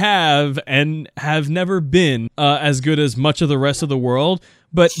 never have and have never been as good as much of the rest of the world.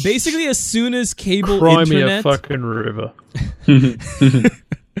 But basically, as soon as cable Cry internet, me a fucking river.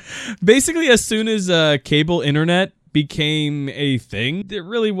 Basically, as soon as cable internet became a thing, there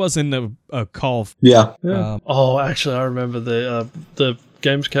really wasn't a call. Yeah. Actually, I remember the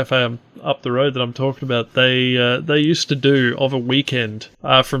Games Cafe up the road that I'm talking about. They used to do of a weekend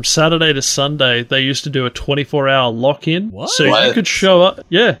from Saturday to Sunday. They used to do a 24-hour lock-in. What? So you could show up.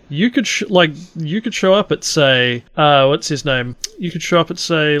 Yeah, you could show up at say what's his name? You could show up at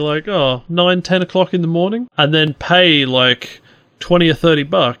say like 9-10 o'clock in the morning, and then pay like $20 or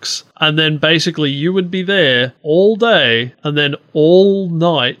 $30, and then basically you would be there all day and then all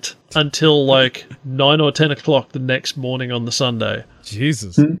night until like 9 or 10 o'clock the next morning on the Sunday.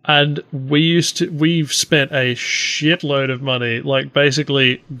 Jesus. And we've spent a shitload of money, like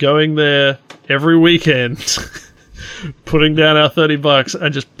basically going there every weekend, putting down our $30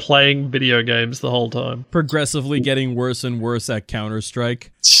 and just playing video games the whole time. Progressively getting worse and worse at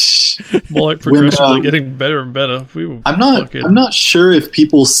Counter-Strike. More like progressively getting better and better. I'm not sure if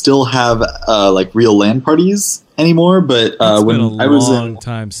people still have like real LAN parties anymore, but I was a long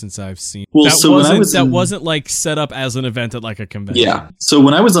time since I've seen. Well, that wasn't like set up as an event at like a convention. Yeah. So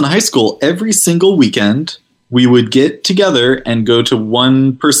when I was in high school, every single weekend we would get together and go to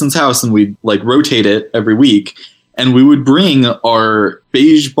one person's house, and we'd like rotate it every week. And we would bring our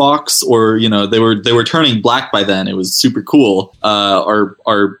beige box, or they were turning black by then. It was super cool.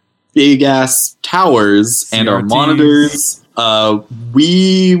 Our big ass towers and our monitors.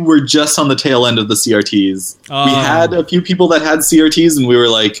 We were just on the tail end of the CRTs. We had a few people that had CRTs, and we were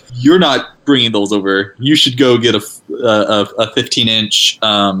like, "You're not bringing those over. You should go get a 15-inch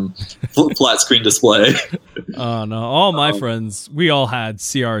flat screen display." Oh no! All my friends, we all had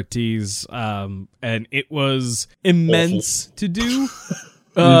CRTs, and it was immense to do.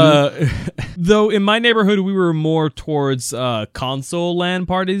 The Though in my neighborhood, we were more towards console LAN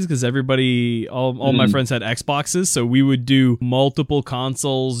parties because all my friends had Xboxes, so we would do multiple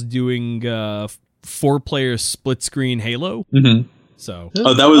consoles doing 4-player split screen Halo. Mm-hmm. So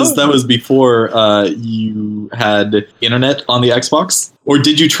that was before you had internet on the Xbox, or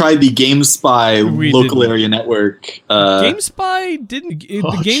did you try the GameSpy local area network? GameSpy didn't. The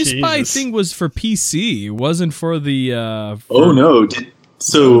GameSpy Jesus. thing was for PC. It wasn't for the.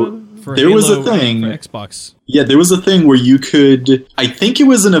 For there was a Halo thing. for Xbox. Yeah, there was a thing where you could. I think it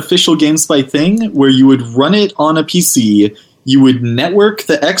was an official GameSpy thing where you would run it on a PC. You would network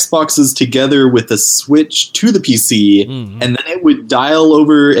the Xboxes together with a switch to the PC, and then it would dial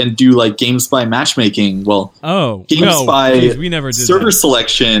over and do like GameSpy matchmaking. Well, GameSpy we never did server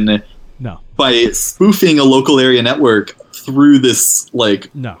selection. No, by spoofing a local area network through this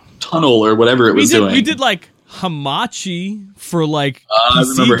tunnel or whatever it was doing. We did like Hamachi for like I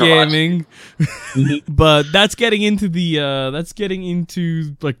PC remember gaming, but that's getting into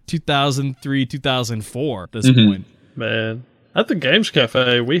like 2003, 2004 at this point. Man. At the Games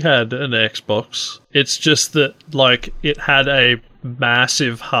Cafe, we had an Xbox. It's just that, like, it had a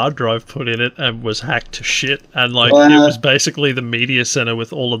massive hard drive put in it and was hacked to shit. And, like, it was basically the media center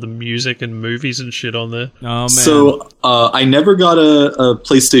with all of the music and movies and shit on there. Oh, man. So, I never got a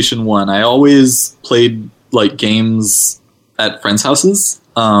PlayStation 1. I always played, like, games at friends' houses.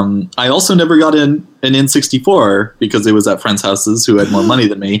 I also never got an N64 because it was at friends' houses who had more money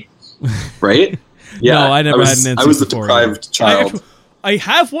than me. Right? Yeah, no, I never had an N64. I was a deprived child. I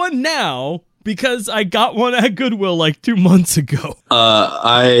have one now because I got one at Goodwill like 2 months ago. But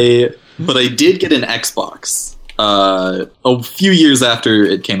I did get an Xbox a few years after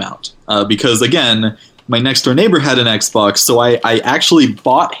it came out because, again, my next door neighbor had an Xbox, so I actually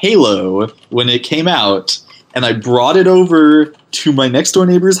bought Halo when it came out, and I brought it over to my next door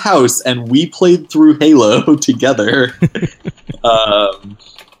neighbor's house, and we played through Halo together.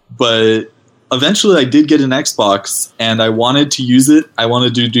 But eventually I did get an Xbox, and I wanted to use it. I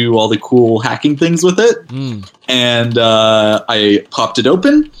wanted to do all the cool hacking things with it. And I popped it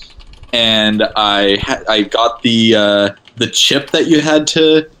open, and I got the chip that you had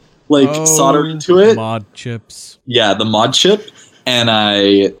to solder into it. Mod chips. Yeah, the mod chip. And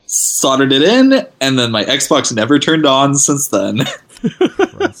I soldered it in, and then my Xbox never turned on since then.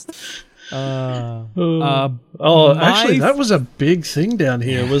 Actually, that was a big thing down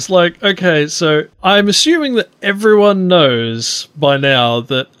here. Was like, okay, so I'm assuming that everyone knows by now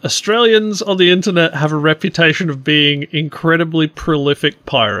that Australians on the internet have a reputation of being incredibly prolific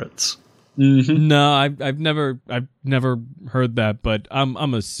pirates. Mm-hmm. No, I've never heard that, but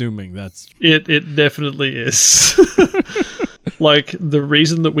I'm assuming that's it. It definitely is. Like, the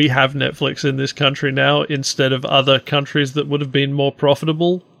reason that we have Netflix in this country now instead of other countries that would have been more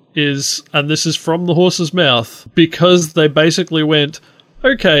profitable is, and this is from the horse's mouth, because they basically went,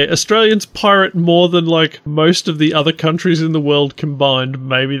 okay, Australians pirate more than, like, most of the other countries in the world combined.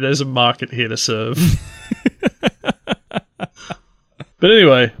 Maybe there's a market here to serve. But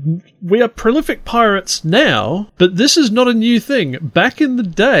anyway, we are prolific pirates now, but this is not a new thing. Back in the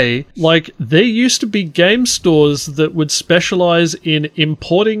day, like, there used to be game stores that would specialize in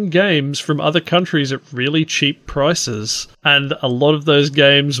importing games from other countries at really cheap prices. And a lot of those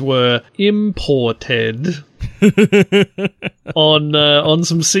games were imported on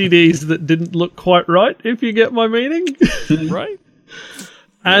some CDs that didn't look quite right, if you get my meaning. right.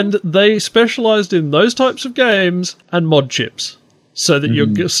 And they specialized in those types of games and mod chips. So that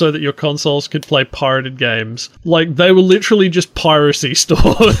your consoles could play pirated games. Like, they were literally just piracy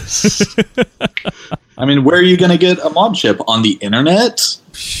stores. I mean, where are you going to get a mod chip? On the internet?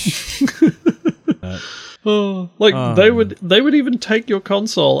 They would even take your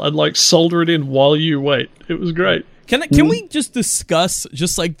console and, like, solder it in while you wait. It was great. Can we just discuss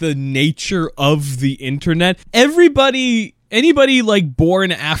just like the nature of the internet? Anybody like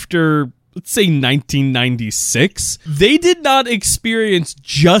born after, let's say, 1996, they did not experience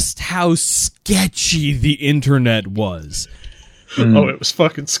just how sketchy the internet was. Oh, it was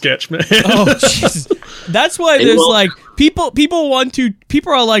fucking sketch, man. Oh, Jesus. That's why there's like, people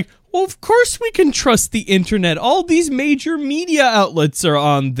are like, well, of course we can trust the internet. All these major media outlets are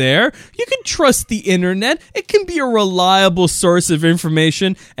on there. You can trust the internet. It can be a reliable source of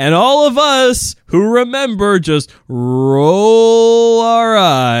information. And all of us who remember just roll our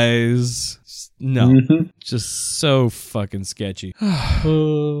eyes. No, just so fucking sketchy.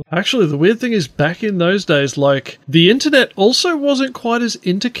 Actually, the weird thing is, back in those days, like, the internet also wasn't quite as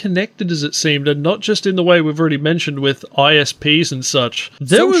interconnected as it seemed, and not just in the way we've already mentioned with ISPs and such.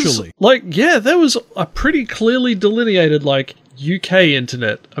 There was a pretty clearly delineated, like, UK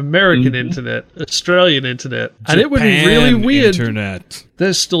internet, American internet, Australian internet, and it would be really Japan weird. Internet.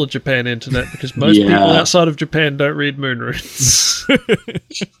 There's still a Japan internet because most people outside of Japan don't read moon runes.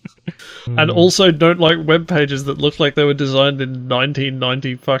 And also don't like web pages that look like they were designed in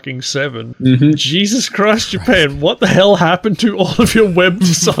 1997. Jesus Christ, Japan! What the hell happened to all of your web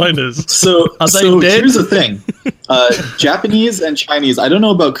designers? So dead? Here's the thing: Japanese and Chinese. I don't know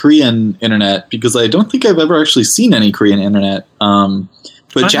about Korean internet because I don't think I've ever actually seen any Korean internet.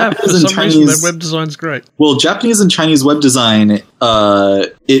 But Japanese and Chinese their web design's great. Well, Japanese and Chinese web design,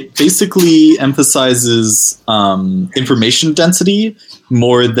 it basically emphasizes information density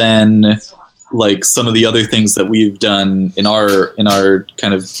more than like some of the other things that we've done in our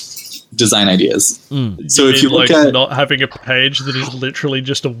kind of design ideas. So if you look at not having a page that is literally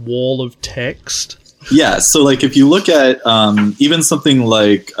just a wall of text. Yeah, so like if you look at even something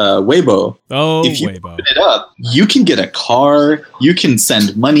like Weibo, if you Weibo. open it up, you can get a car, you can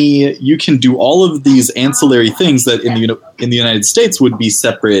send money, you can do all of these ancillary things that in the United States would be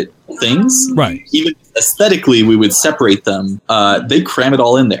separate things. Right. Even aesthetically, we would separate them. They cram it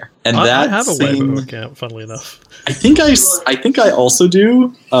all in there, and I have a Weibo account, funnily enough. I think I also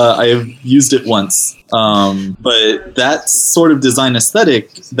do. I have used it once. But that sort of design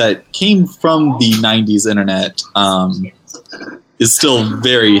aesthetic that came from the 90s internet is still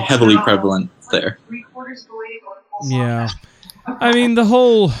very heavily prevalent there. Yeah. I mean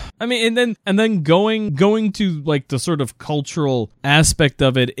and then going to like the sort of cultural aspect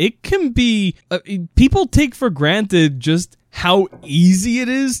of it, it can be people take for granted just how easy it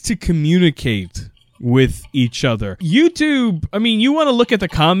is to communicate with each other. YouTube, I mean, you want to look at the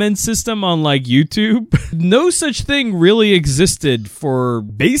comment system on like YouTube? No such thing really existed for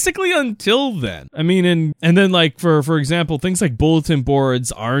basically until then. I mean, and then like for example, things like bulletin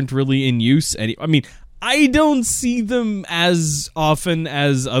boards aren't really in use I don't see them as often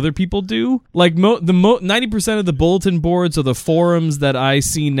as other people do. Like 90% of the bulletin boards or the forums that I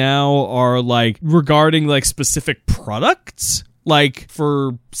see now are like regarding like specific products. Like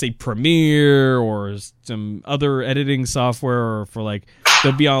for, say, Premiere or some other editing software, or for like,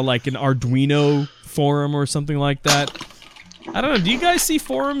 they'll be on like an Arduino forum or something like that. I don't know. Do you guys see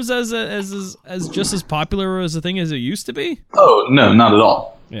forums as just as popular as a thing as it used to be? Oh, no, not at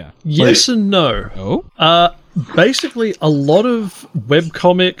all. Yeah. Yes and no. Oh? Basically, a lot of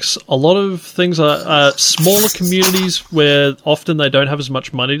webcomics, a lot of things are smaller communities where often they don't have as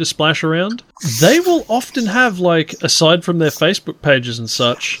much money to splash around. They will often have, like, aside from their Facebook pages and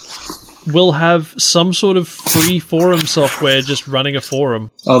such, will have some sort of free forum software just running a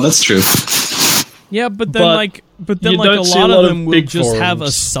forum. Oh, that's true. Yeah, but then a lot of them will just have a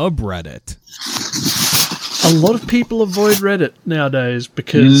subreddit. A lot of people avoid Reddit nowadays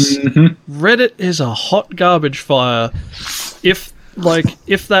because Reddit is a hot garbage fire. If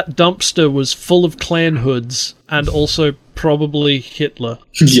that dumpster was full of clan hoods and also probably Hitler.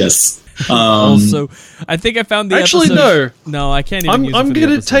 Yes. Also, I think I found the actually episode. No, I can't even use it I'm going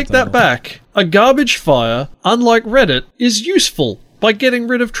to take that back. A garbage fire, unlike Reddit, is useful by getting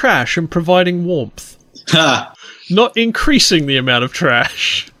rid of trash and providing warmth. Not increasing the amount of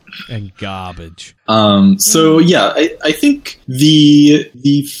trash. And garbage. So yeah, I think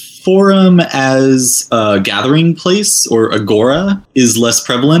the forum as a gathering place or agora is less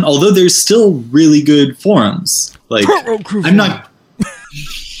prevalent, although there's still really good forums. Like I'm not.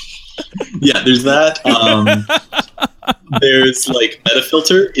 Yeah, there's that. There's like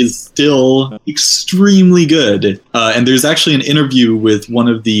Metafilter is still extremely good, and there's actually an interview with one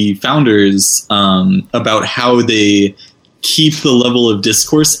of the founders about how they keep the level of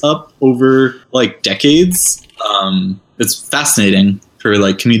discourse up over like decades. It's fascinating for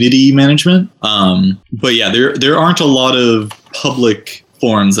like community management. But yeah, there aren't a lot of public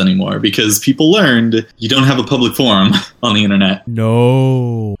forums anymore because people learned you don't have a public forum on the internet.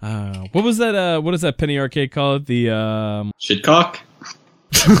 No. What was that? What does that Penny Arcade call it? The shitcock.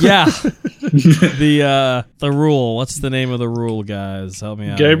 Yeah. The rule. What's the name of the rule, guys? Help me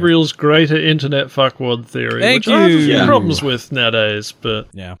out. Gabriel's greater internet fuckwad theory. Thank which I have a you. few problems with nowadays, but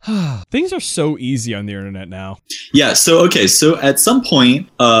yeah. Things are so easy on the internet now. Yeah, so at some point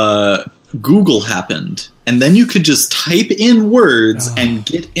Google happened, and then you could just type in words and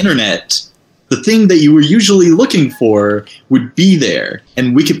get internet. The thing that you were usually looking for would be there,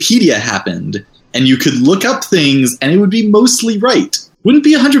 and Wikipedia happened, and you could look up things and it would be mostly right. Wouldn't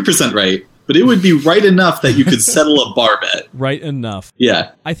be 100% right, but it would be right enough that you could settle a bar bet. Right enough.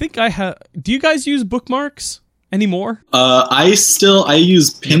 Yeah. I think I have... Do you guys use bookmarks anymore? I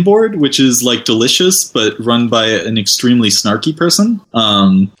use Pinboard, which is like delicious, but run by an extremely snarky person.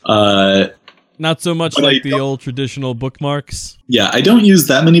 Not so much But like I the don't- old traditional bookmarks. Yeah, I don't use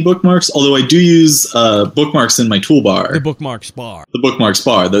that many bookmarks, although I do use bookmarks in my toolbar. The bookmarks bar. The bookmarks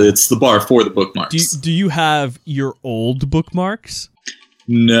bar. It's the bar for the bookmarks. Do you have your old bookmarks?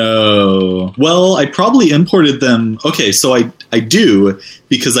 No. Well, I probably imported them. Okay, so I do,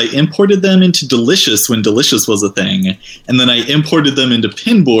 because I imported them into Delicious when Delicious was a thing, and then I imported them into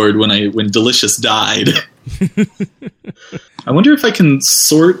Pinboard when Delicious died. I wonder if I can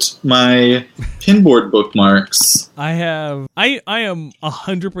sort my Pinboard bookmarks. I am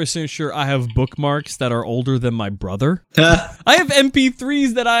 100% sure I have bookmarks that are older than my brother. I have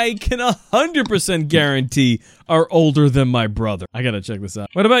MP3s that I can 100% guarantee are older than my brother. I gotta check this out.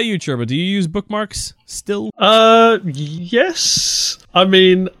 What about you, Churba? Do you use bookmarks still? Yes. I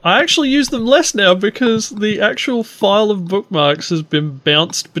mean, I actually use them less now because the actual file of bookmarks has been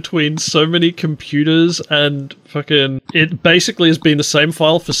bounced between so many computers and fucking... It basically has been the same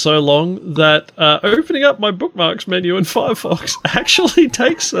file for so long that opening up my bookmarks menu in Firefox actually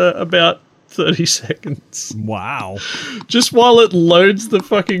takes about 30 seconds. Wow. Just while it loads the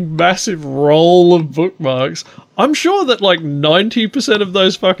fucking massive roll of bookmarks. I'm sure that like 90% of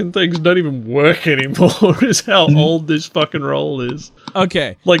those fucking things don't even work anymore, is how old this fucking roll is.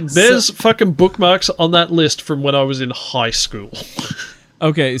 Okay. Like, there's fucking bookmarks on that list from when I was in high school.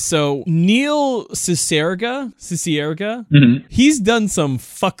 Okay, so Neil Cicierega, he's done some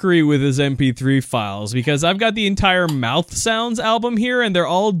fuckery with his MP3 files because I've got the entire Mouth Sounds album here and they're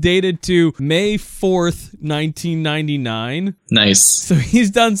all dated to May 4th, 1999. Nice. So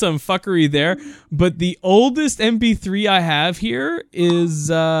he's done some fuckery there. But the oldest MP3 I have here is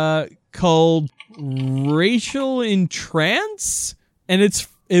called Rachel in Trance, and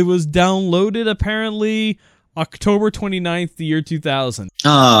it was downloaded apparently October 29th, the year 2000.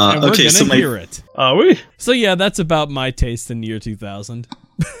 And we're Okay, so gonna hear it. Are we? So yeah, that's about my taste in the year 2000.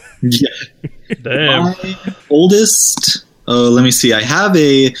 Yeah. Damn. My oldest. Let me see. I have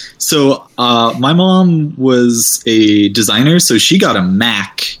my mom was a designer, so she got a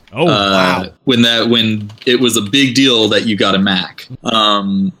Mac. Oh, wow. When it was a big deal that you got a Mac.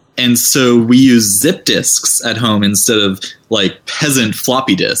 And so we use zip disks at home instead of like peasant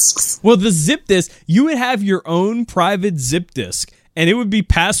floppy disks. Well, the zip disk, you would have your own private zip disk, and it would be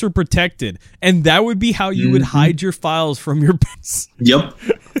password protected, and that would be how you would hide your files from your parents. Yep.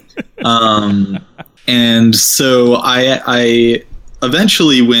 And so I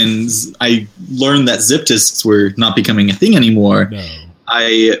eventually, when I learned that zip disks were not becoming a thing anymore,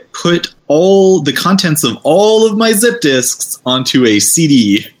 I put all the contents of all of my zip disks onto a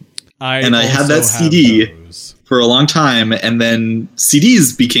CD. I had that CD for a long time, and then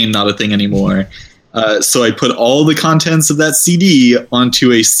CDs became not a thing anymore. So I put all the contents of that CD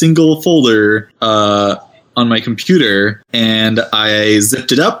onto a single folder on my computer, and I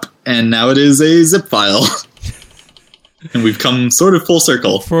zipped it up, and now it is a zip file. And we've come sort of full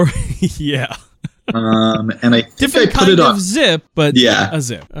circle. Yeah. And I think different I put kind it on of zip, but yeah, a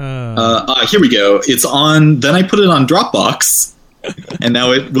zip. Here we go. It's on. Then I put it on Dropbox, and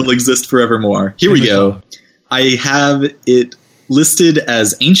now it will exist forevermore. Here we go. I have it listed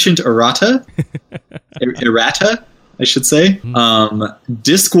as Ancient Errata. Errata, I should say.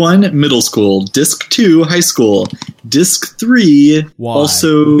 Disc 1, middle school. Disc 2, high school. Disc 3,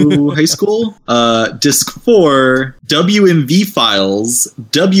 also high school. Disc 4, WMV files,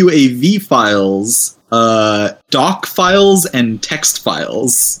 WAV files, doc files, and text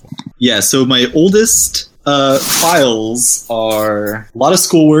files. Yeah, so my oldest files are a lot of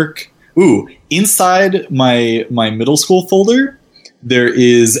schoolwork. Ooh, inside my middle school folder, there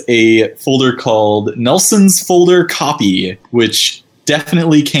is a folder called Nelson's Folder Copy, which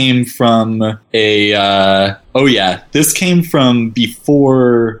definitely came from this came from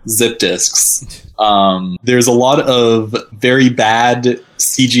before zip disks. There's a lot of very bad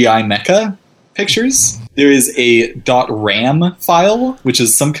CGI mecha pictures. There is a .ram file, which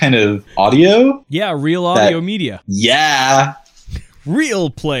is some kind of audio. Yeah, real audio media. Yeah. Real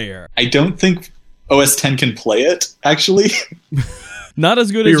player. I don't think OS X can play it, actually. Not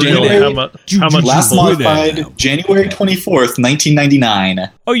as good as how much last modified January 24th, 1999.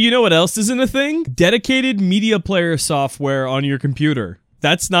 Oh, you know what else isn't a thing? Dedicated media player software on your computer.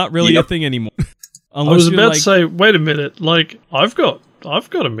 That's not really a thing anymore. I was about to say, wait a minute, like, I've got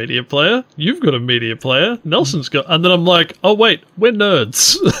a media player. You've got a media player. Nelson's got... And then I'm like, oh, wait, we're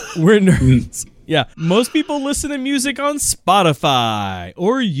nerds. We're nerds. Yeah, most people listen to music on Spotify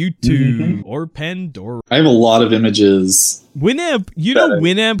or YouTube or Pandora. I have a lot of images. Winamp,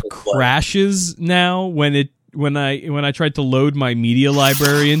 Winamp crashes now when I tried to load my media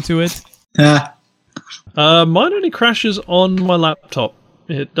library into it. Mine only crashes on my laptop.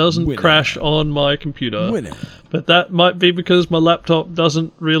 It doesn't Winner. crash on my computer. Winner. But that might be because my laptop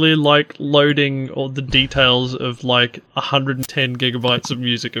doesn't really like loading all the details of like 110 gigabytes of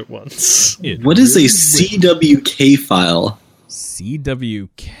music at once. What is a CWK file?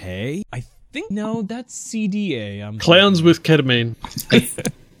 CWK? I think, no, that's CDA. Clowns with ketamine. I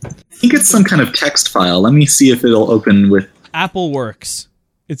think it's some kind of text file. Let me see if it'll open with Apple Works.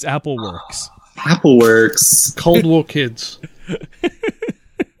 It's Apple Works. Apple Works. Cold War Kids.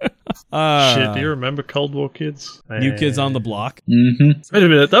 Shit, do you remember Cold War Kids? New Kids on the Block. Mm-hmm. Wait a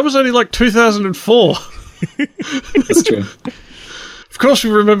minute, that was only like 2004. That's true. Of course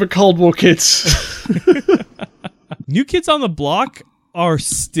we remember Cold War Kids. New Kids on the Block are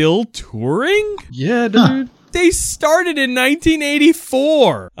still touring? Yeah, dude. They started in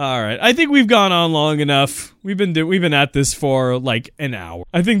 1984. All right, I think we've gone on long enough. We've been at this for like an hour.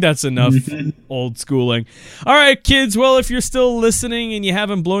 I think that's enough old schooling. All right, kids. Well, if you're still listening and you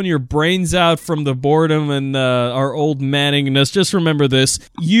haven't blown your brains out from the boredom and our old manningness, just remember this: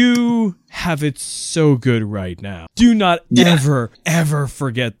 you have it so good right now. Do not ever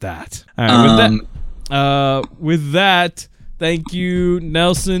forget that. All right, with that. Thank you,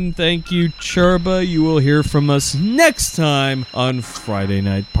 Nelson. Thank you, Churba. You will hear from us next time on Friday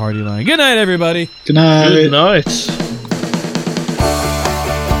Night Party Line. Good night, everybody. Good night. Good night.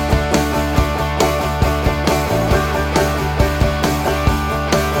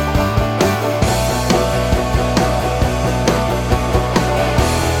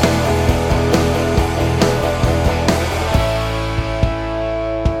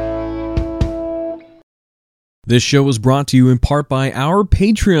 This show was brought to you in part by our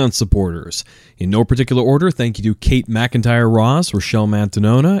Patreon supporters. In no particular order, thank you to Kate McIntyre Ross, Rochelle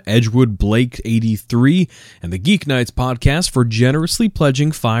Mantanona, Edgewood Blake 83, and the Geek Nights podcast for generously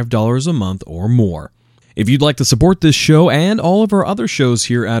pledging $5 a month or more. If you'd like to support this show and all of our other shows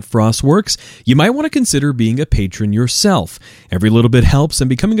here at Frostworks, you might want to consider being a patron yourself. Every little bit helps, and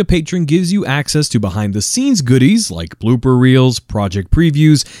becoming a patron gives you access to behind-the-scenes goodies like blooper reels, project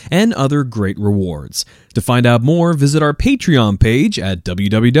previews, and other great rewards. To find out more, visit our Patreon page at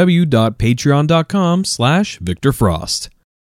www.patreon.com/VictorFrost.